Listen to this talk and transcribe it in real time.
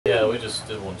just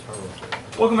did one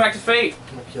turn. Welcome back to Fate.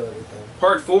 I'm gonna kill everything.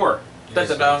 Part 4. That's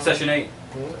about Session 8.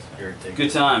 Irritating.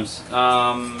 Good times. We're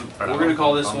gonna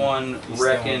call this one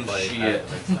Wrecking Shit.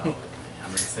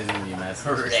 I'm sending you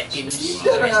messages. You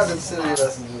better have been sending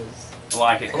messages. I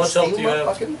like it. How much health do you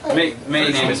have? May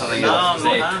name it something else.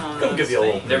 I'll give you a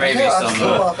little. There may be I'm some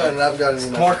still off and I've got any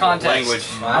More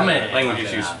context. language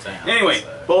issues. Anyway,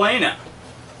 Belena.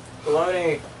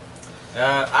 Baloney.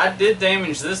 I did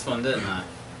damage this one, didn't I?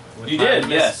 You did,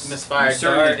 yes. Misfired you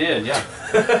certainly dart. did,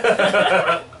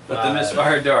 yeah. With the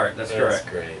misfired dart, that's correct.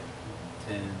 Great.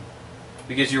 10.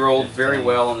 Because you rolled very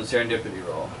well on the serendipity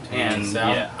roll. And So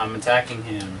yeah. I'm attacking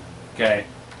him Okay.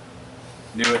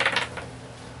 Do it.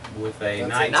 with a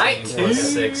That's 19 a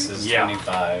plus 6 is Yeah.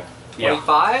 25. Yeah.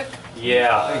 25?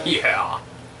 Yeah. Yeah.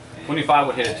 25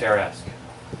 would hit a Terrask.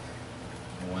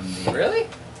 1d. Really?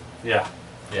 Yeah.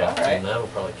 Yeah, Alright. and that will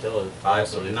probably kill it. 5,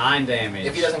 so 9 damage.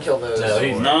 If he doesn't kill those. No,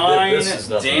 he's 9 this is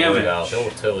nothing to worry damage. about. He'll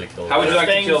totally kill it. How would you like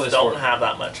to Things kill this don't for? have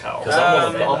that much health. Because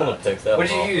I'm gonna pick that What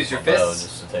did one you off use, with your my bow fists?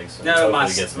 just to take some. No, hopefully my-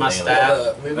 get some my nail.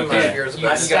 staff. Moving Okay. my spears You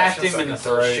back stacked so him I in can the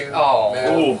still throat. shoot, Oh. move,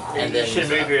 Ooh. and You then should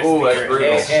move your Ooh, that's spear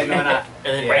brutal. and And when I, and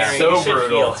then Yeah. Barry, So you should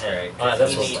brutal. heal That's him. right. Alright,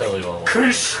 that's what's totally one.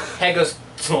 Head goes.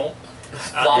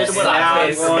 I did what now I I'm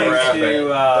did, going to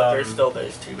but there's still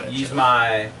those two bitches. use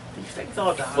my These things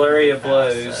all die flurry of fast,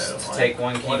 blows so, to like, take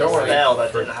 1 key one Don't worry. spell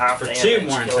that did half for damage 2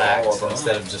 more killed all attacks of them.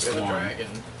 instead of just 1.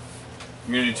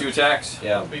 You're gonna do 2 attacks?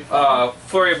 Yeah.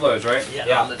 Flurry of blows, right?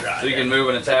 Yeah. On the dragon. So you can move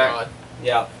and attack.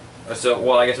 Yeah. So,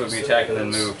 well, I guess it would be attack and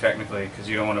then move technically, because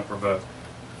you don't want to provoke.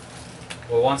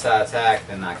 Well, once I attack,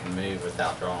 then I can move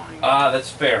without drawing. That's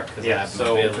fair. Because I Yeah. have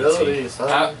So, mobility. abilities,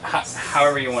 huh?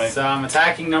 however you want to. So I'm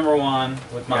attacking number 1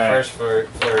 with my Okay. first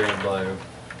flurry of blow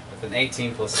with an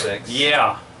 18 plus 6.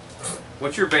 Yeah.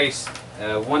 What's your base?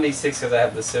 1d6 because I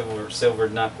have the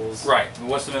silvered knuckles. Right.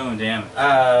 What's the minimum damage?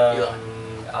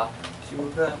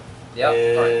 Yep.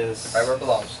 Is Right where it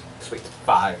belongs. Sweet.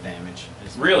 5 damage.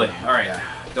 is Really? minimum. All right. Yeah.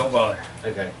 Don't bother.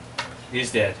 Okay.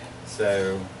 He's dead.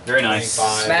 So Very nice.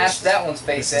 25. Smash that one's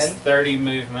face This is in. 30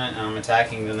 movement, and I'm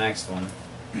attacking the next one.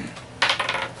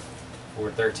 For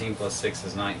 13 plus 6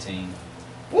 is 19.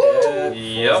 Woo!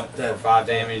 Yep. For 5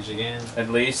 damage again. At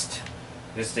least.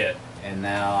 It's dead. And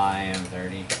now I am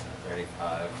 30,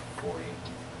 35, 40,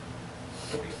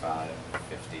 45,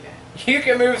 50 damage. You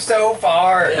can move so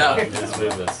far. Yeah. His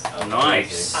movement's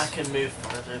Nice. I can move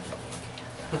farther.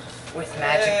 With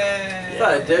magic. It's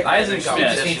not a dick. Isaac it's a Schmidt.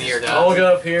 competition here I'll now.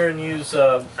 go up here and use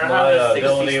my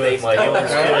ability with my healer And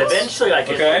skills. eventually I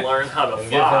get Okay. to learn how to And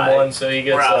give him fly. one so he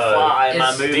gets Where I fly, my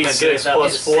is movement D6 goes up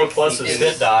plus to 4 plus his 60.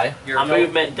 hit die. Your My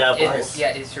movement doubles. Is,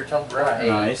 yeah, is your teleport a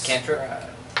Nice. cantrip?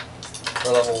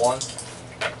 For level 1?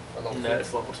 Or level No, 2?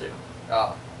 it's level 2.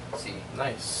 Oh, see.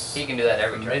 Nice. He can do that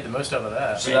every You turn. made the most out of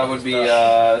that. So that would be,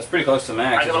 it's pretty close to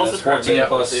max. I can also It's turn 14 it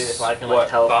plus, if I can what, like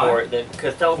teleport, then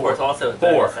because teleport's also a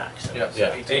Four. bonus action. Yep.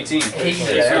 Yeah. 18. He can do Nice.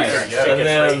 that every turn. Yeah. And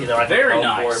then- Very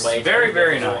nice. Very,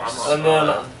 very nice. And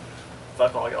then-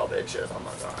 fuck all y'all bitches, I'm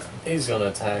not dying. He's gonna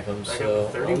attack him, I so got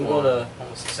I'm 31. gonna.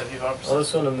 Almost 75%. I'm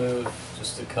just gonna move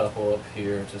just a couple up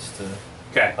here, just to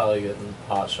Okay. probably get in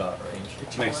pot shot range. Did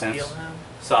Makes wanna sense. heal him?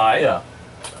 Side. Yeah.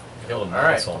 Killed him All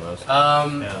right. once almost.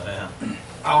 Yeah.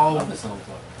 I'll. It's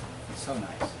so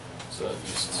nice. So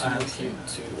just I'm two.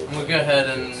 I'm gonna go ahead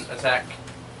and attack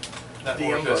that The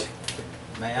orc. young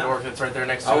May The I? orc that's right there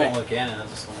next to I me. won't look in it, I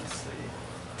just want to see.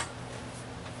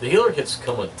 The healer kits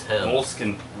come with 10.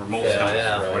 Moleskin, or Moleskin,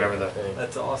 Yeah, or whatever the.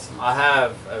 That's awesome. I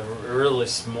have a really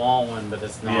small one, but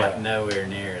it's not Yeah. nowhere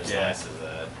near as Yeah. nice as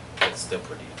that. It's still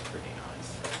pretty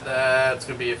nice. That's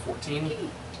gonna be a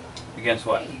 14. Against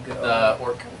what? There you go. The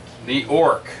orc. The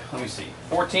orc. Let me see.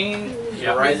 14.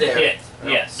 Yeah, right is a there. hit.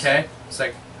 Yes. Okay.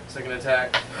 Second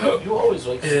attack You always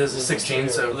like is a 16.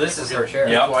 So This is we're for sure.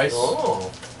 good Yep. twice.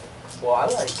 Oh. Well, I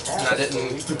like And I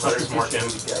didn't others mark him.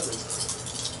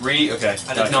 Okay.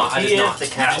 I did not. I He did is not. the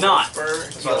cat did not.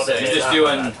 whisperer. You're just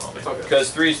doing.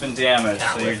 Because 3's been damaged,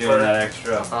 so you're doing that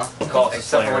extra. Call it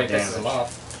Except for when slayer he pisses him damage.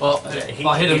 off. Well, if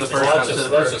I hit him the first time, so the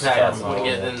let's first just attack count wouldn't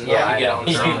get, them then Yeah, you I get know. on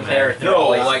He's turn. been there. No,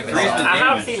 like 3's been I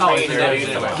have seen damaged. Oh, Maynard he's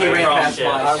do been some damaged. He ran crazy past shit.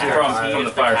 my- He's from the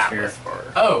the fire cat sphere.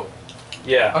 whisperer. Oh,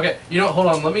 Yeah. okay. You know, hold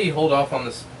on. Let me hold off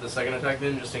on the second attack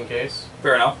then, just in case.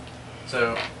 Fair enough.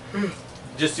 So,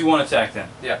 Just do one attack then.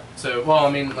 yeah. So, well,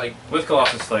 I mean, like, With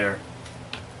Colossus Slayer.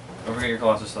 Don't forget your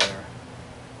Colossus Slayer.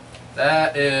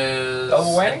 that is...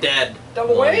 Double whammy? Dead.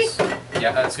 Double whammy?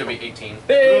 Yeah, that's going to be 18.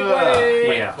 Big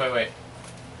whammy! Yeah. Wait.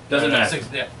 Doesn't No, matter.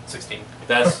 16.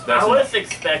 That's I was enough.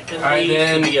 expecting Alright, these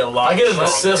then to be a lot I get an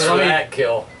stronger. assist for that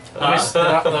kill. I'll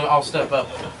step up.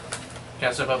 Can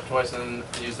I step up twice and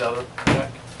use the other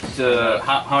attack?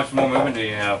 How much more movement do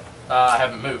you have? I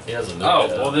haven't moved. He hasn't moved Oh,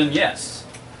 yet. well then yes.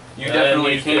 You And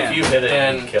definitely if can. you hit it,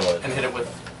 And you kill it. And hit it with.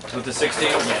 With the 16?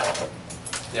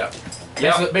 Yeah.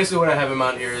 Yeah. Basically, what I have him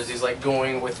on here is he's like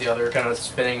going with the other, kind of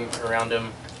spinning around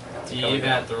him. Do you even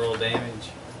have to roll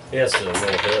damage? He has to roll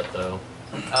hit though.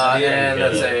 And Yeah.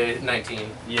 that's a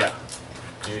 19. Yeah.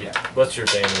 What's your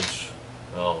damage?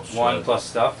 Oh, shit. 1 plus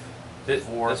stuff. This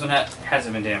 4. one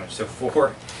hasn't been damaged, so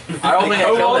 4. I don't think I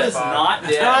Kobold killed is it. not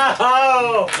dead.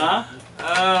 Oh! Huh?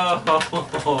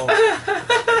 Oh.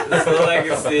 That's the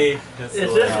legacy. That's Is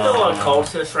the this still a legacy.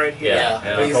 cultist right here?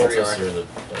 Yeah, these three cultists are. are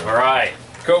the. Alright.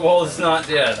 Kobold is not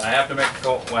dead. I have to make a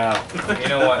cult. Wow. You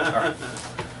know what? Alright.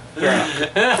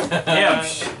 Yeah.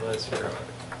 Let's roll.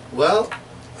 Well,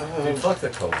 Dude, fuck the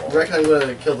I kobold. reckon I'm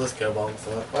gonna kill this kobold.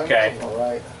 So Okay.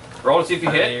 Alright. Roll to see if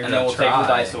you hit, You're and then gonna we'll take the try.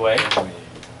 dice away.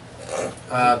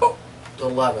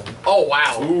 11. Oh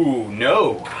wow! Ooh,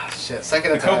 no. Shit.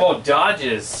 Second The attack. kobold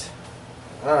dodges.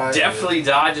 Alright. Definitely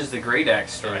dodges the great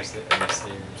axe strike.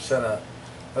 Shut up.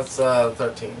 That's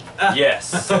 13.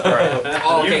 Yes. Alright.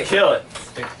 Oh, You okay. kill it.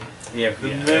 Yeah, The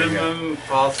yeah, there you go. minimum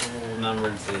possible number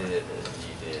to hit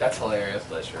you did. That's hilarious.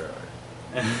 Bless your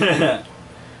heart.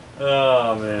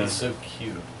 Oh man. He's so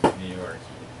cute. New York.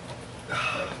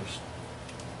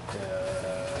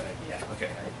 Yeah. Okay.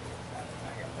 I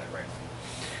got that right.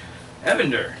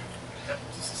 Evander.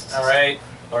 All right.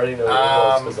 I already know what it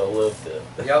was because I lived it.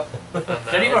 Yep.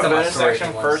 Did you It's want a to bonus bonus action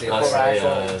action first first before before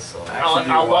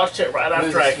action? I watched it right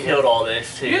after I killed all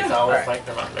this too. Yeah. So I was Alright. like,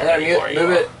 they're not And then ready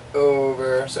move it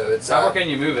over, so it's How far can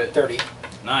you move it? 30.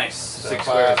 Nice. So 6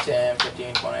 5, squares. 10,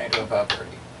 15, 20, 25, 30.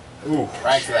 Ooh.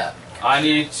 Right to that. I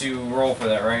need to roll for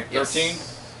that, right? Yes. 13?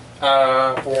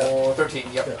 For 13,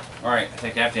 yep. Yeah. Alright, I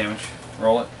take half damage.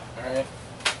 Roll it. Alright.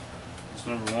 That's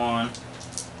number 1.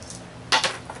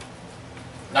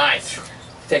 Nice.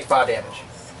 Take 5 damage.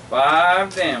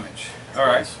 5 damage.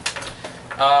 Alright.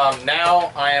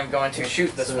 Now I am going to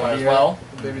shoot this So one as here- well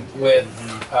Baby, with,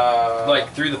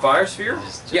 Like through the fire sphere?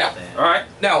 yeah. Alright.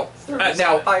 No,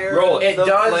 now Roll it. it The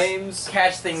does flames.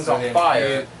 catch things So on then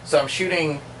fire, you- so I'm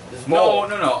shooting this No, mold.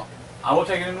 no. I will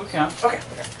take it into account. Okay.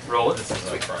 Roll it. This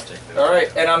is a project.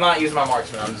 Alright, and I'm not using my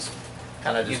marksman, I'm just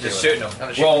kind of You're just just doing shooting it. them. I'm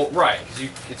just shooting. Well, right, because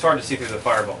it's hard to see through the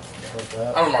fireball. like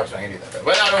that. I'm a marksman, I can do that.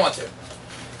 But I don't want to.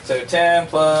 So 10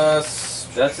 plus...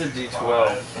 That's a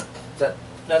D12.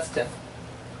 That's 10.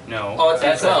 No. Oh, it's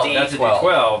That's a D12. D- That's a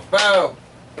D12. D12. Boom!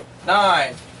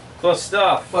 9 Plus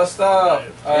stuff. plus stuff.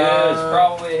 Is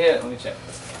probably a hit. Let me check.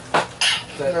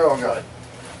 Oh, God.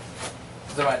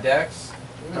 Is it my dex?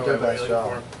 You did a nice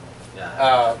job.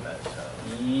 Um,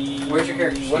 Where's your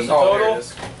character sheet? What's the Oh, there total? it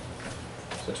is.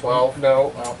 So 12?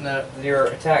 No. No, your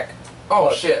attack.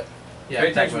 Oh, shit. Yeah,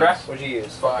 attack bonus. What'd you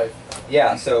use? 5.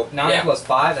 Yeah, so 9 Yeah. plus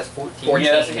 5, that's 14.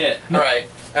 Yeah, that's a hit. Alright.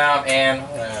 And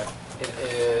it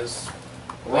is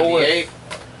Roll 1d8.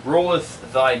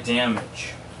 Rolleth thy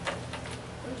damage.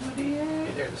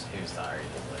 There's Who's tired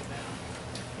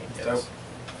like now? Dope.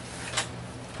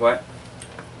 What?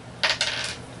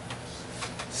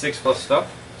 6 plus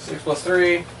stuff? 6 plus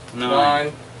 3. 9.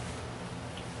 9.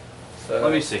 So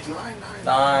Let me see. 9. 9.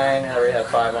 I already have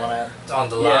 5 on it. It's on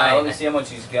the Yeah, let line. me see how much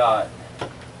he's got.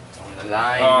 It's on the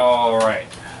line. Alright.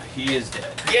 He is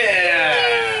dead.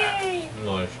 Yeah!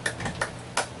 Nice.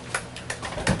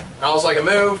 I was like, a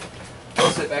move.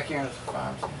 I'll sit back here and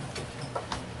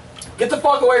get the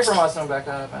fuck away from us and back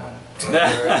up.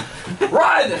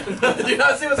 Run! Do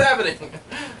not see what's happening.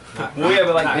 Well, yeah,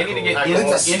 but like, they need to get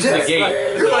into the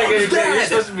gate. You're like, you're dead.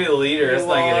 supposed to be the leader. It's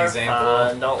like an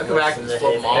example. Don't I come back listen and to just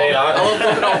flip him. them off. Hey, I love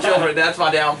flipping off children. That's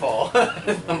my downfall.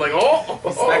 I'm like, oh.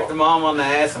 Smack the mom on the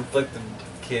ass and flick the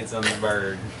kids on the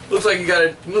bird. Looks like you got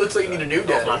a. Looks like you need a new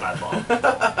That's dad. not my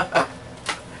fault.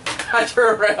 I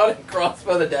turn around and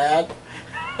crossbow the dad.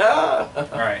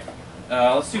 Alright.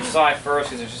 Let's do Psy first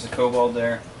because there's just a kobold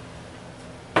there.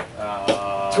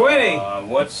 20!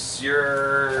 What's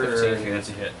your... 15. Okay, that's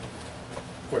a hit.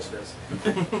 Of course it is.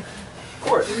 Of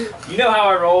course. You know how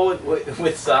I roll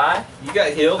with Psy? You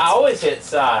got healed. I always hit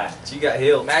Psy. You got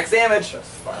healed. Max damage.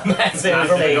 Max Not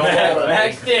from the goal.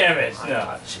 Max damage. I No.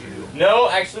 got you. No,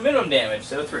 actually minimum damage,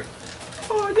 so 3.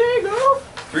 Oh, there you go.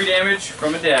 3 damage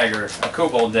from a dagger, a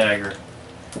kobold dagger.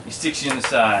 He sticks you in the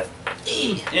side.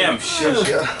 Imsh.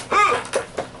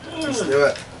 Let's do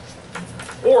it.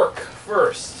 Orc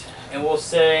first. And we'll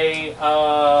say,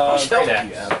 much great health do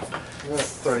you axe.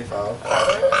 That's 35.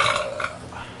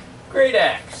 Great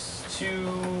axe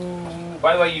to...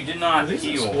 By the way, you did not Do these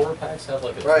heal. explorer packs have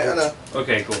like a Right, I torch? know.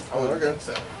 Okay, cool. Oh, we're good.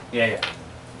 Yeah.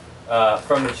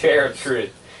 From the chair of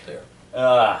truth. There.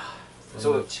 So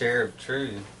So, the chair of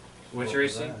truth. what's What your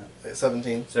was AC? that?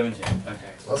 17. 17. Okay.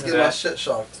 I was getting my shit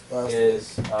shocked last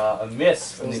Is a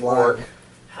miss from It was the lying. orc.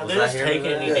 Have Was they just that here taken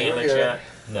today? any Yeah, damage yeah. yet?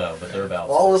 No, but they're about.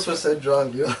 All of us were so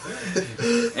drunk, dude.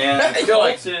 And You're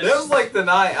like, cultist that was like the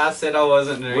night I said I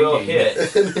wasn't drinking. will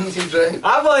hit. And then you drank.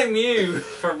 I blame you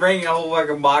for bringing a whole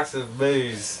fucking box of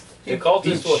booze. The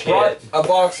cultist will Brought hit. a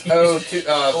box Or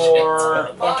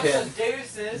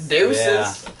Deuces.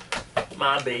 Deuces.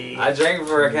 my B. I drank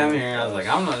before I come here and I was like,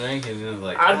 I'm not drinking. And I was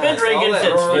like, I've been "Ah, drinking all that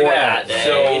since early that day.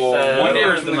 So, one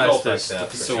Where's from the the most cultist. fucked up,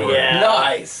 The for sword. sure. Yeah.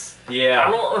 Nice. I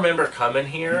Yeah. don't remember coming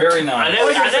here. Very nice. I Oh,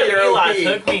 you said didn't you're realize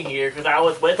OP. took me here because I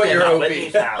was with But him you're at OP.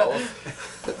 Whitney's house.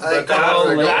 I But got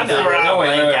that's where I No, wait,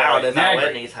 went wait, out wait. is at Nagri.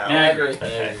 Whitney's house. Nagri.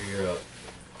 Okay. You're up.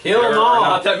 Kill them all.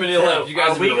 Not that many left. You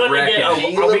guys are we have gonna been get wrecking.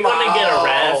 are we gonna get a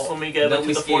rest when we go Don't into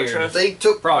be the scared. fortress? They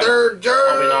took Probably. their Are we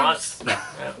germs. not?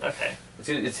 Yeah, okay.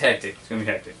 It's hectic. It's gonna be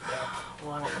hectic.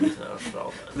 Well, I don't need to know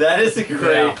about that. That is a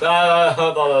great. I thought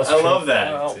that was I love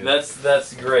that. Well,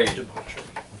 That's great.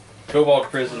 Cobalt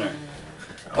prisoner.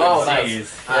 Oh, nice.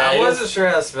 Jeez. I wasn't sure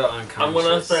how to spell unconscious. I'm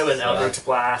gonna throw an Eldritch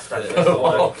Blast at this All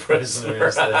one.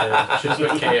 prisoners. She's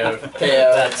with KO.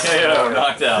 That's KO,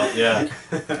 knocked out. Yeah.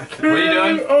 What are you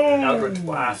doing? Eldritch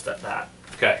Blast at that.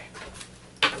 Okay.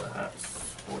 So that's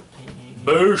 14.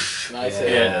 Boosh. nice.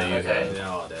 Yeah. Yeah, Okay.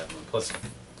 No, definitely. Plus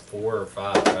 4 or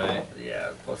 5, right? Yeah,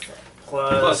 plus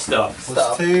Plus stuff.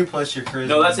 Stuff. 2 plus your charisma.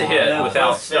 No, that's a hit Yeah, without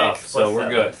plus stuff, six, so plus we're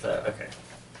seven, good. So, okay.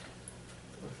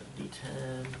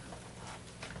 D10.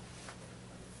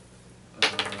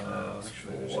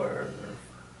 Four.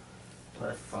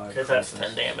 Plus, because that's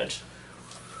 10 damage.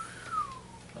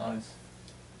 Nice.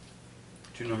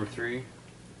 To number 3.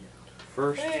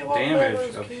 First Hey, what damage level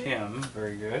is of he? him.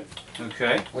 Very good.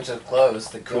 Okay. Which is close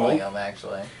to Cool. killing him,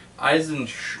 actually. No,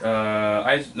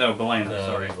 Belena, No,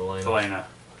 sorry. Belena. Belena.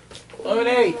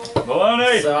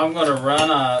 Belena! So I'm gonna run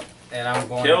up and I'm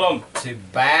going Kill him. to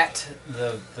bat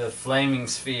the flaming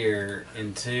sphere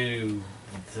into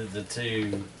the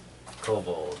 2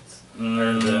 kobolds. The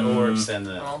orcs and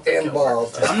the. And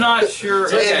balls. I'm not sure.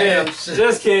 Damn. Okay.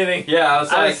 Just kidding. Yeah, I was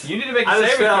I like, just- you need to make a I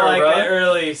just saving felt throw, like bro. that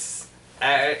early.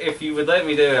 If you would let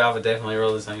me do it, I would definitely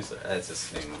roll the same. That just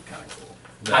seemed kind of cool.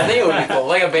 I think it would be cool.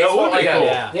 Like a baseball. would be like a,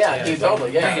 cool. Yeah, dude,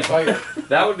 totally. Yeah.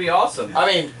 That would be awesome. I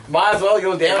mean, might as well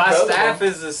go down. My both of staff them.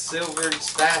 is a silvered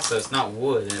staff, so it's not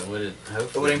wood, and it wouldn't hopefully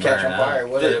It wouldn't catch burn on fire, up.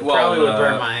 would It it? probably would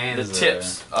burn my hands. The though.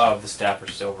 tips of the staff are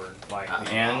silver, like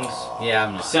the ends. Yeah,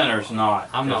 I'm not. Center's not.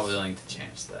 I'm not 'cause- willing to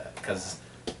change that because,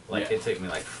 like, Yeah. it took me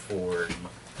like 4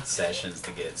 sessions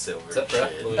to get silver. What's up,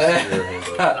 shit. bro?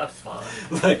 That's fine.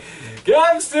 Like,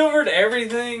 God, I've silvered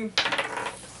everything.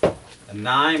 A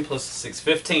 9 plus a 6,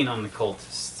 15 on the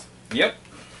cultist. Yep.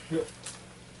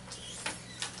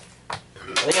 I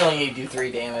think I only need to do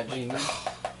 3 damage.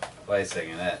 Wait a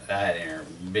second, that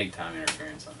had big time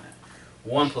interference on that.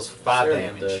 1 plus 5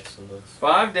 damage.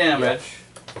 5 damage.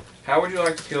 How would you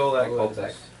like to kill that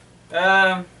cultist?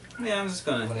 Yeah, I'm just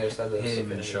gonna hit him in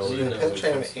the You shoulder. can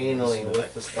penetrate him anally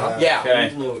with the staff. Yeah. Okay.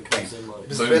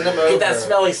 Just bend him over. Get that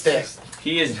smelly stick.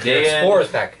 He is Your dead. spores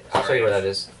back. I'll show you where that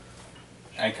is.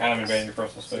 I kind of invaded your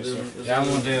personal space. So. Yeah, I'm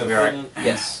gonna do Be alright.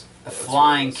 Yes. a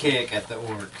flying kick at the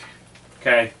orc.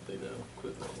 Okay.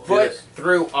 Foot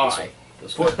through eye.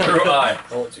 Foot through eye.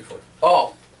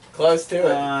 Oh, close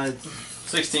to it.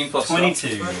 16 plus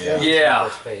 22. stuff. Yeah. Yeah.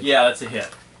 Yeah, that's a hit.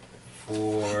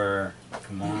 For,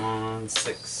 come on,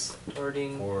 6.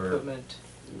 Starting Or- equipment.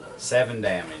 7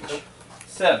 damage.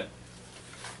 7.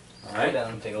 Alright,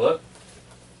 down. Take a look.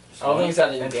 I don't think he's had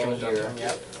any damage here.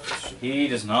 Yep. He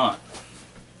does not.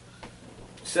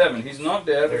 7. He's not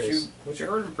dead, There but it is. you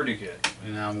hurt him pretty good.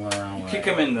 And I'm going around You with kick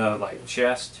him in the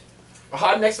chest.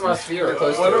 Hide next to my sphere or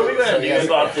close What to are we it. gonna So do you guys-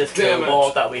 about this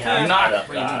cobalt that we have You tied knock, up,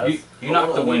 guys? you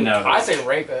knock the wind out I of it. say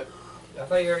rape it. I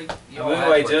thought you already. I move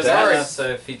away just Sorry. enough so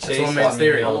if he That's chases one man's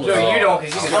theory. me, he'll No, No, fall. you don't,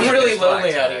 because I'm really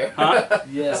lonely out here. Huh?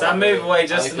 Yeah. So I move away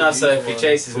just enough so if he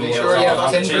chases me, Sure, he'll yeah, fall.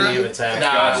 I'll Tinder? continue to attack.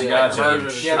 Nah, Gotcha,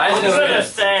 gotcha. Yeah, I was just gonna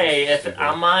missed. say if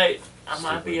I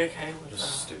might be okay with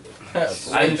that.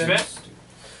 Stupid. I just missed.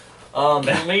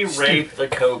 Can we rape the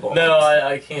cobalt? No,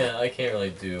 I can't. I can't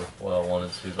really do what I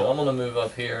wanted to. But I'm gonna move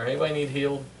up here. Anybody need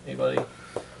healed? Anybody?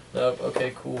 Nope.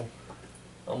 Okay, cool.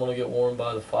 I'm gonna get warmed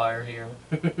by the fire here.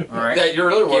 Alright. Yeah, you're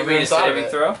really Give working me a inside of saving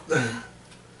it. throw.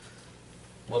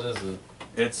 What is it?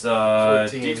 It's 14,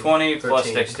 D20 plus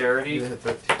 13. dexterity. You hit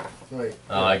 13. Wait.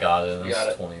 Oh, I got it. You got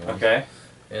That's it. 21. Okay.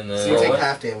 And So you take then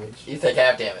half damage. You take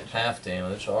half damage. half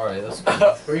damage. All right, that's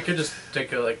good. Or you could just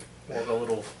take a, like Or a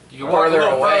little. You can walk a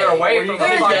little further away from the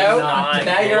There you fucking go. Nine.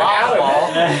 Now you're out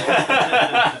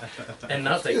of it. And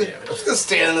nothing damage. Just gonna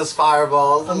stand in this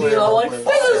fireballs. I mean, I like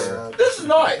This is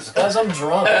nice. Guys, I'm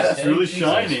drunk. It's really Jesus.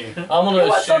 shiny. I'm gonna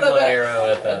What's shoot on the my back?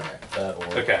 arrow at that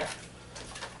orb. Okay.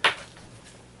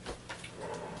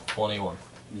 21.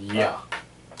 Yeah.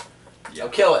 So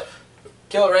kill it.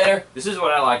 Kill it, Raider. This is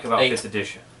what I like about 8. 5th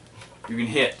edition. You can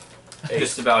hit 8.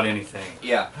 just about anything.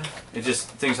 Yeah. It just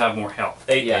things have more health.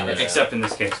 8 Yeah, damage. Except in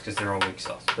this case because they're all weak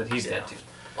sauce. But he's dead too.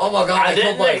 Oh my god, I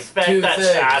didn't killed like expect 2 that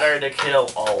things. shatter to kill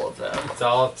all of them. It's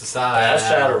all up to side. That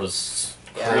shatter was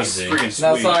Yeah. It's crazy. freaking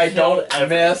Now, sweet. so I don't Killed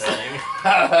miss. everything.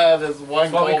 This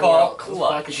one what we gold call rock is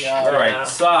clutch. fucking out. All right, Yeah.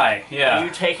 Psy. Yeah. You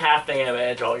take half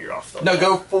damage, all your off. No,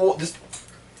 go full. Just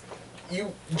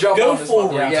you jump Go on this full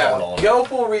one. retard Yeah, on it. go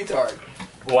full retard.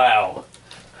 Wow.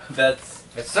 That's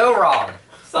It's so wrong.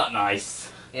 it's not nice.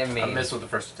 In me. I missed with the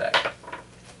first attack.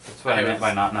 That's what I meant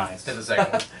by not nice. Did the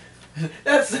second one.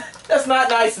 That's not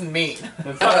nice and mean.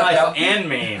 It's not nice and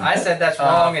mean. I said that's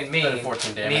wrong and mean.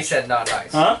 14 And he said not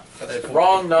nice. Huh?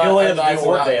 Wrong, not You only have to nice, do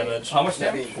more not damage. How much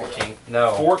mean. damage? 14.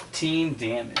 No. 14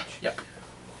 damage. Yep.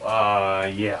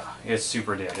 Yeah. It's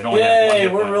super dead. It only has one Yay,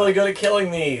 hit we're point really good at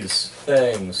killing these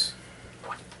things.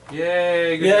 left.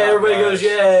 Yay! Good Yeah, job, everybody guys. goes,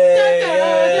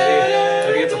 yay!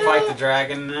 Do we get to fight the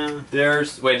dragon now?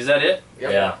 There's. Wait, is that it?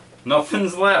 Yep. Yeah.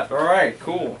 Nothing's left. All right,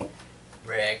 cool.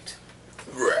 Wrecked.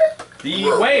 The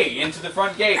way into the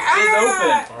front gate is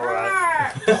open.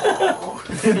 Alright.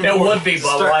 It would be,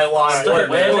 but right line. start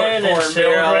Women pouring and beer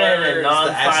children all over, and it's the acid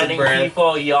non-fighting breath.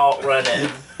 people, y'all run in.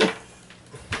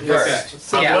 Okay.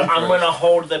 I'm gonna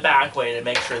hold the back way to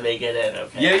make sure they get in,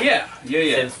 okay? Yeah.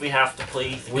 Since we have to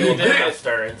please the Will you do it?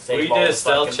 master and Will save you all do a the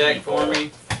stealth fucking check people. for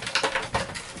me?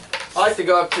 I like to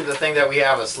go up to the thing that we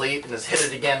have asleep and just hit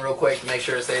it again real quick to make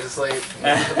sure it stays asleep.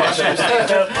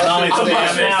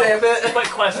 Quick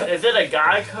question: is it a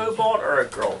guy kobold or a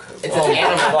girl kobold? It's an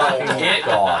animal. It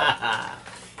God.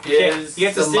 is. You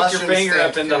have to The stick your mushroom finger stick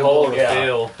up in the too. hole to Yeah.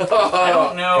 feel. I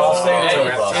don't know. I'll say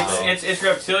it's a It's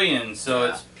reptilian, so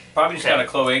it's probably just got a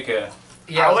cloaca.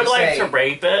 Yeah, I would like say, to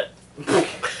rape it.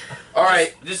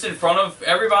 Alright. Just in front of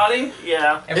everybody?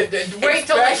 Yeah, Wait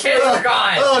till the kids are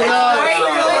gone. Oh no! Wait till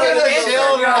Look at the the kids are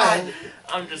children. gone.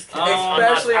 I'm just kidding.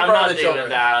 Especially in I'm front not of the doing children.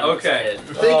 that. I'm Okay. just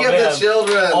kidding. Think Oh, of man. the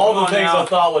children. All Come the on things now. I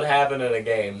thought would happen in a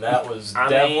game, that was I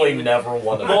definitely mean- never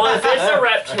one of them. Well, if it's a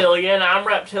reptilian, I'm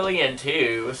reptilian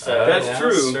too. So That's Yeah,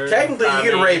 true. sure. Technically, I you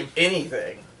can mean- rape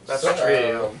anything. that's So,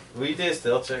 true. Will you do a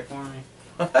stealth check for me?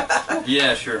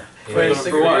 Yeah, sure. Wait, For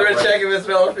so what? you're gonna check if it's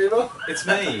male or female? It's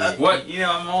me. What? You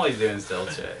know, I'm always doing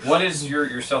stealth checks. What is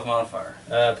your self modifier?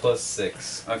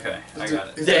 +6. Okay, I got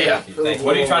it. Yeah. Thank you.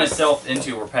 What are you trying to stealth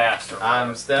into or past? Or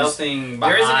I'm stealthing behind.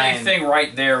 there isn't anything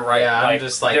right there, right? Yeah, I'm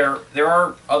just like- there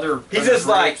are other. He's other just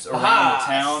like, groups around the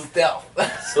town. Stealth.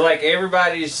 So like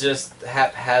everybody's just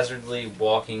haphazardly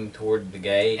walking toward the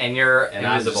gate, And you're and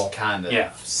invisible. I'm just kind of. Yeah.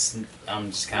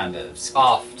 I'm just kind of.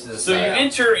 Off to the So you side.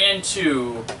 enter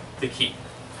into the keep.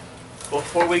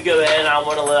 Before we go in, I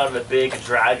want to let out a big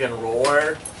dragon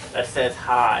roar that says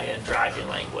hi in dragon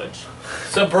language.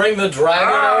 So bring the dragon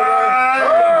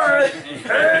over.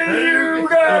 Hey, you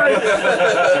guys!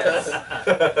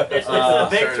 It's a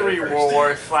victory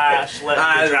roar / let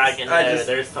the dragon know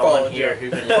there's someone followed here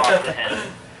you. who can talk to him. So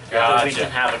we Gotcha.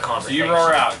 can have a So conversation. you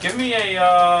roar out. Give me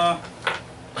a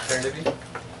Eternity?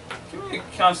 give me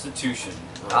a Constitution.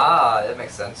 Ah, that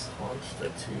makes sense.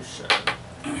 Constitution.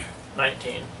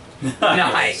 19.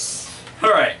 Nice.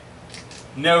 All right.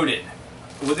 Noted.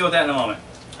 We'll deal with that in a moment.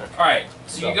 All right.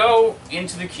 So you go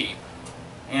into the keep,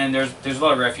 and there's a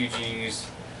lot of refugees.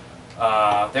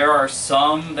 There are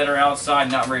some that are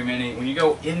outside, not very many. When you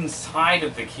go inside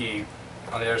of the keep,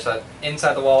 On the other side.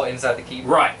 Inside the wall, inside the keep.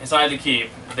 right inside the keep,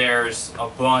 there's a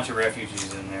bunch of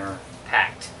refugees in there.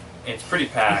 Packed. It's pretty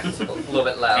packed, A little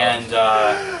bit loud.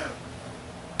 and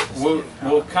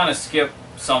we'll kind of skip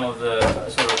some of the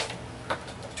sort of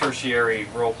tertiary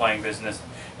role-playing business.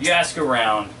 You ask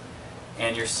around,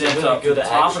 and you're sent Really up to good the at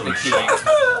top of the action.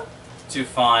 keep to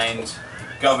find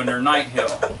Governor Nighthill.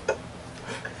 What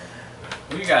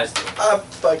do you guys do? I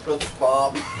fucked with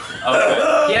Bob.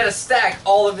 Okay. He had to stack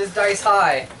all of his dice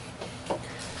high.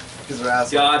 Because we're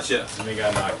asking. Gotcha. And we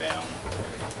got knocked down.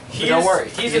 He's, Don't worry,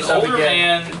 He's it's an up older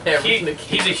again. man. Everything to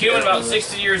He's a human about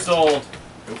 60 years old,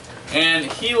 and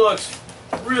he looks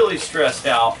really stressed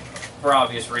out for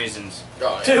obvious reasons.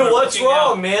 Dude, what's Looking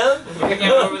wrong, out. man? Looking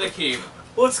out over the keep.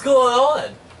 What's going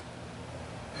on?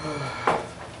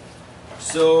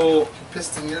 So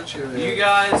Pissed in your chair. you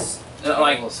guys,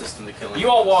 like, Whole system to kill him. you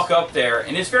all walk up there,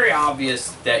 and it's very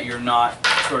obvious that you're not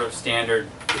sort of standard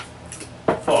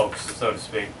folks, so to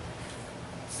speak.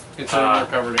 Considering we're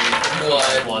covered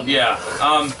in blood.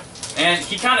 Yeah. And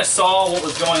he kind of saw what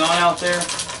was going on out there.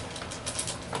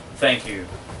 Thank you.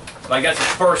 Like that's the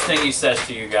first thing he says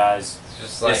to you guys.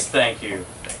 Just like, Is thank you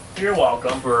You're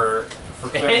welcome. for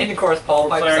clearing, and of course, Paul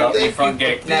pipes clearing up. the front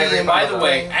gate. By the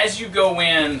way, as you go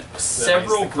in,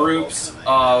 several groups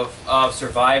of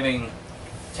surviving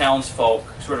townsfolk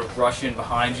sort of rush in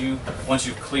behind you once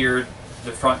you've cleared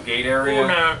the front gate area.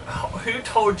 Who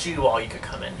told you all you could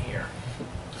come in here?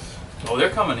 Oh,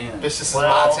 they're coming in. This is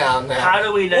my town now. How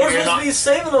do we know We're you're supposed not? to be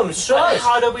saving them. Shush.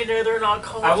 How do we know they're not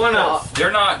called? I wanna-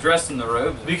 They're not dressed in the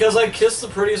robes. Because I kissed the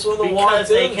prettiest one that because walked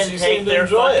they in. can She take seemed to their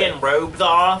enjoy it. fucking robes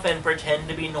off and pretend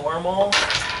to be normal.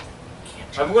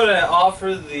 I'm going to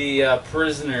offer the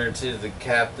prisoner to the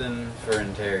captain for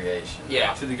interrogation.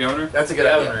 Yeah, To the governor. that's a good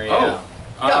idea. Governor, yeah.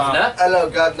 Oh, Governor. Hello,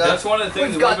 Governor. that's one of the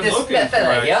things We've that got we've been this looking for,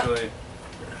 fella here. actually.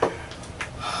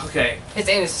 Okay. His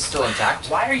anus is still intact.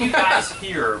 Why are you guys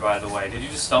here, by the way? Did you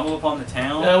just stumble upon the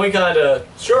town? Yeah, we kind of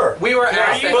sure. We were Are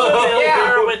asked. you Well,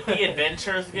 familiar with the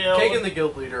Adventurers Guild? Kagan, the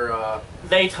guild leader,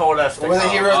 They told us to We're the come.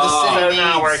 hero of the Oh. city. So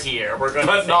now needs. we're here. We're going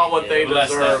But to not what they Bless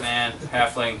that deserve. man,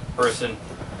 halfling person.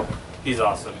 He's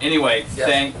awesome. Anyway,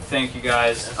 Yes. thank you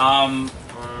guys. If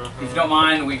you don't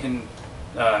mind, we can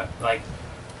like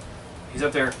he's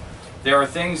up there. There are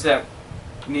things that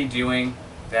need doing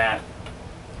that,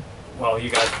 well, you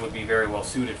guys would be very well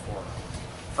suited for,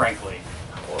 frankly.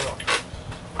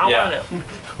 I Yeah. want to know.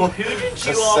 Who did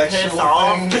The you all piss sexual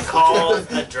off thing. to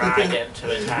cause a dragon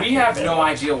to attack? We have your no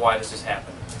village? idea why this is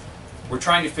happening. We're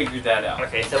trying to figure that out.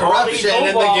 Okay, so all these Corruption in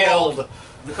the kobolds- guild.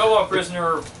 The kobold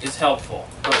prisoner is helpful,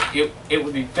 but it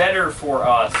would be better for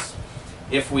us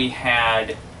if we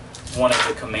had one of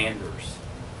the commanders.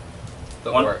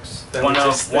 That One- works. One of the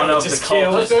Let's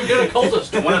go get a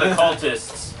cultist. one of the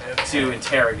cultists to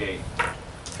interrogate.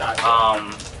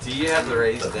 Gotcha. Do you have the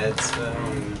raised dead spell?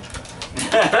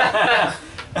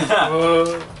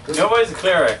 Nobody's a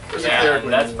cleric. There's a Yeah, cleric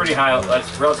that's when- pretty high. That's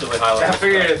relatively high I level.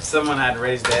 figured if someone had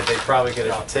raised dead, they probably could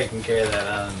have taken care of that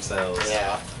on themselves.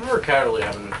 Yeah. We're casually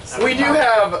having. We do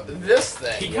have this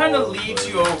thing. He kind of leads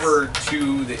you over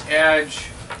to the edge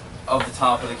of the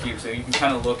top of the keep, so you can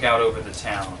kind of look out over the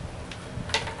town.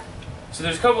 So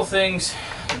there's a couple things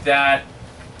that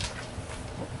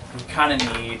we kind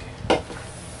of need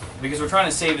because we're trying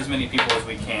to save as many people as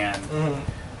we can,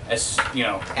 as you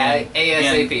know,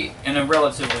 ASAP. in a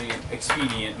relatively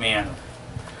expedient manner.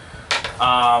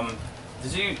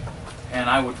 Does he? And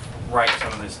I would write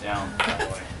some of this down, by the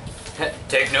way.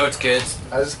 Take notes, kids.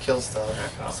 I just kill stuff.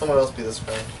 Someone else be this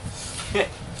way.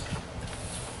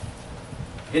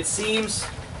 It seems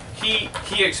he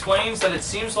explains that it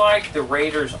seems like the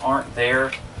raiders aren't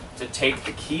there to take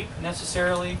the keep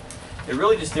necessarily. They're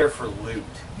really just there for loot.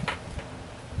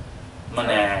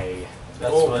 Money.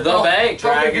 That's Oh, what the bank.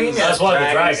 dragons. That's why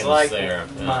the dragon's like there.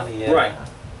 Yeah. money. Yeah. Right.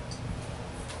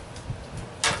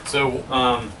 So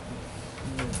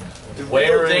The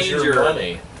where real is danger, your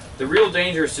money? The real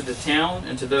danger is to the town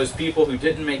and to those people who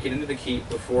didn't make it into the keep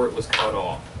before it was cut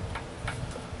off.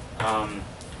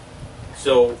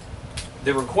 So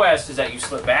the request is that you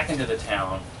slip back into the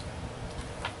town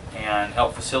and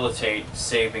help facilitate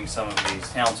saving some of these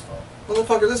townsfolk.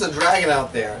 Motherfucker, there's a dragon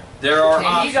out there. There are Hey, you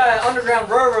options. gotta underground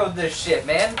railroad this shit,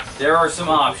 man. There are some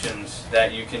options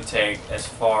that you can take as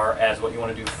far as what you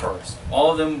want to do first.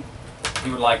 All of them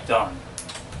you would like done,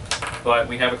 but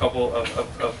we have a couple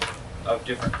of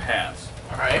different paths.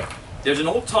 Alright. There's an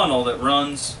old tunnel that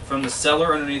runs from the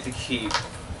cellar underneath the keep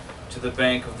to the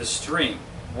bank of the stream.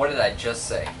 What did I just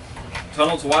say?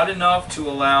 Tunnel's wide enough to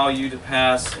allow you to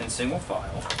pass in single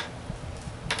file.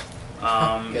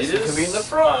 Guess you can be in the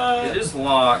front. It is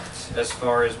locked as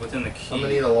far as within the keep. I'm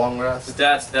gonna need a long rest. But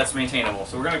that's maintainable.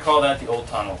 So we're going to call that the old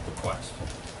tunnel request.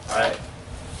 Alright.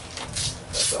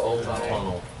 That's the old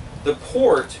tunnel. The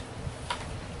port,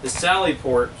 the Sally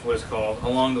Port is what it's called,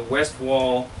 along the west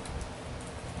wall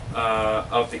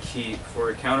of the keep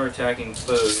for counterattacking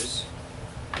foes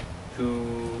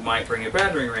who might bring a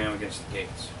battering ram against the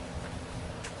gates.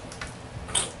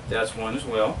 That's one as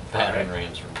well. Battering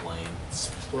rams from lame.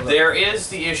 There is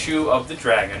the issue of the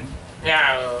dragon.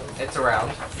 Yeah. It's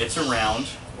around. It's around.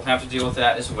 We'll have to deal with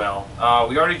that as well.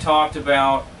 We already talked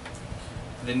about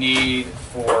the need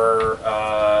for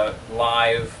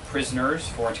live prisoners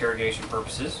for interrogation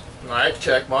purposes. Alright,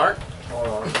 check mark. Hold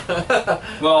on.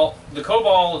 Well, the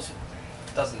kobold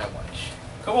Doesn't know much.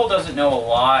 doesn't know a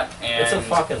lot, and It's a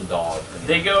fucking dog.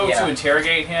 they go Yeah. to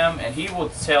interrogate him, and he will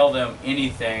tell them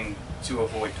anything to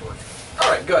avoid torture.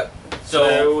 Alright, good.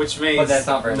 So, which means But that's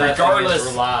not very much. Regardless-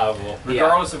 reliable.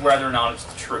 regardless of whether or not it's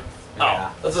the truth.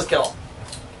 Oh, let's just kill him.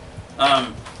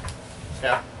 Um,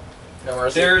 Yeah. No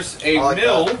mercy. There's a I like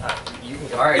mill You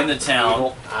can All right. in the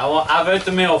town. I vote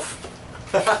the MILF.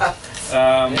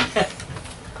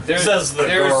 There's Says the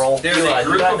girl. there's Eli, a you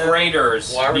group got of no-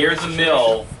 raiders Why were near we the in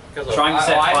mill trying to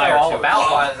set I fire know all to about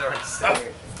it. why they're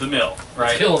insane. The mill,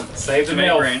 right? Kill him. Save the To make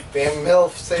MILF. grain. Damn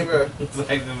MILF saver.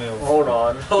 Save the MILF. Hold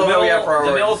on. The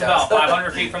mill is about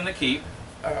 500 feet from the keep.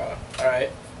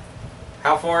 Alright.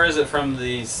 How far is it from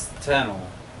the tunnel?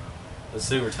 The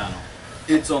sewer tunnel?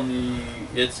 It's on the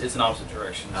it's an opposite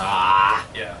direction. Ah.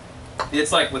 Yeah.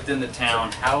 It's like within the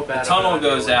town. How The bad? tunnel of an idea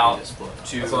goes would it be out to split?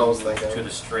 to That's what I was thinking. to the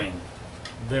stream.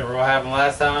 Remember what happened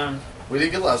last time? We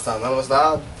did good last time. None of us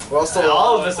died. We're all still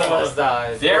All alive. of us almost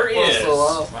died. There We're is. still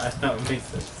alive. Why don't we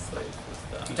so safe this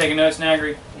You time? taking notes,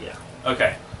 Nagri? Yeah.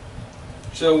 Okay.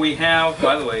 So we have,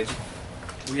 by the way,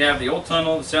 we have the old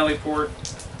tunnel, the Sally Port,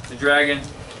 the dragon,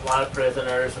 A lot of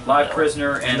prisoners. And live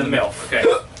prisoner, and the mill. Okay.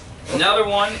 Another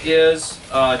one is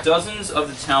dozens of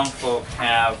the townfolk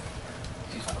have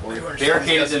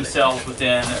barricaded themselves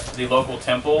within the local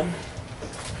temple,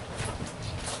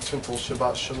 Temple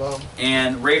Shabbat Shalom.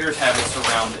 and raiders have it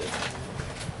surrounded.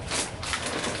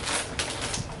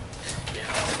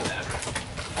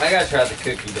 I gotta try the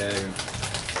cookie dough.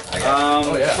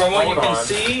 Oh, yeah. From what you Hold can on.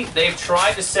 see, they've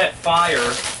tried to set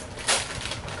fire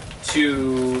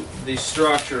to the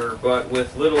structure, but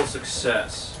with little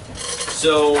success.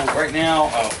 So right now,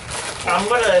 I'm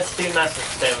gonna assume that's a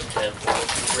stone temple.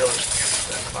 It's really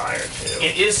set fire to.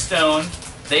 it is stone.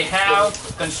 They have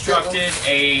constructed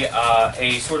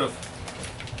a sort of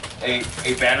a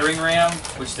battering ram,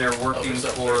 which they're working it's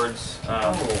up there. towards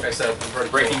Like I said, we've already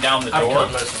breaking killed- down the I've door.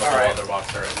 killed most of the Alright. other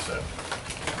box already, so.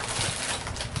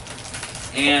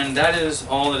 And that is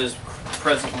all that is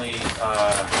presently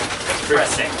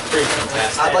pressing. Pretty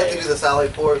fantastic. I'd like to do the Sally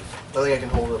Port. I think I can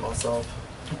hold it myself.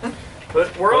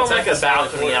 But we're What's on like that a Sally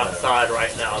balcony Port? outside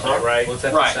right now, is that right? What's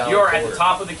that Right, salad you're at for? the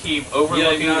top of the keep, Yeah,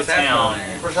 overlooking you know the what's happening town.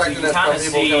 there. You Protecting can us kind from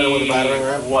of people coming with a see battering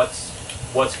ram.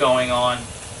 what's going on.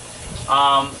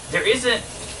 There isn't,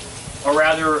 or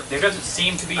rather, there doesn't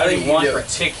seem to be I think any you one do it.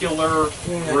 particular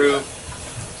group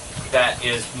that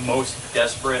is most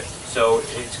desperate. So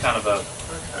it's kind of a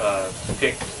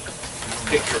pick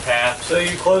your path. So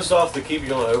you closed off the keep. You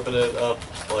gonna open it up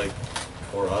like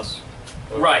for us?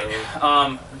 Right.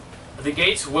 The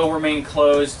gates will remain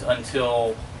closed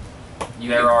until You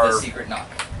there get are the secret knock.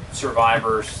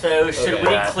 survivors. So should Okay. we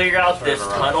That- clear out this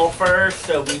Forever on. tunnel first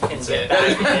so we can get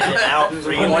back in and out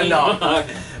freely? One knock.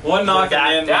 One knock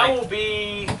and then That like, will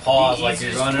be pause the like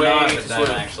you're easiest going to way knock, to but sort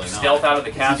then of actually knock. stealth out of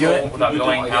the do castle it? without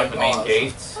going out the main Pause.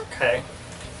 gates. Okay.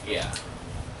 Yeah.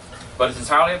 But it's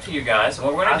entirely up to you guys. And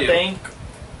what we're I going to do think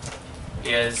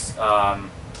is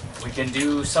we can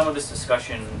do some of this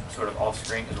discussion sort of off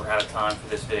screen because we're out of time for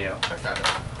this video.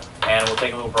 And we'll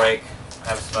take a little break,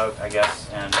 have a smoke, I guess,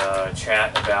 and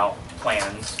chat about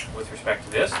plans with respect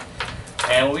to this.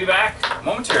 And we'll be back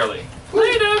momentarily.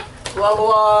 Later!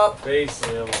 level up. Peace.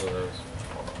 Yeah, one of those.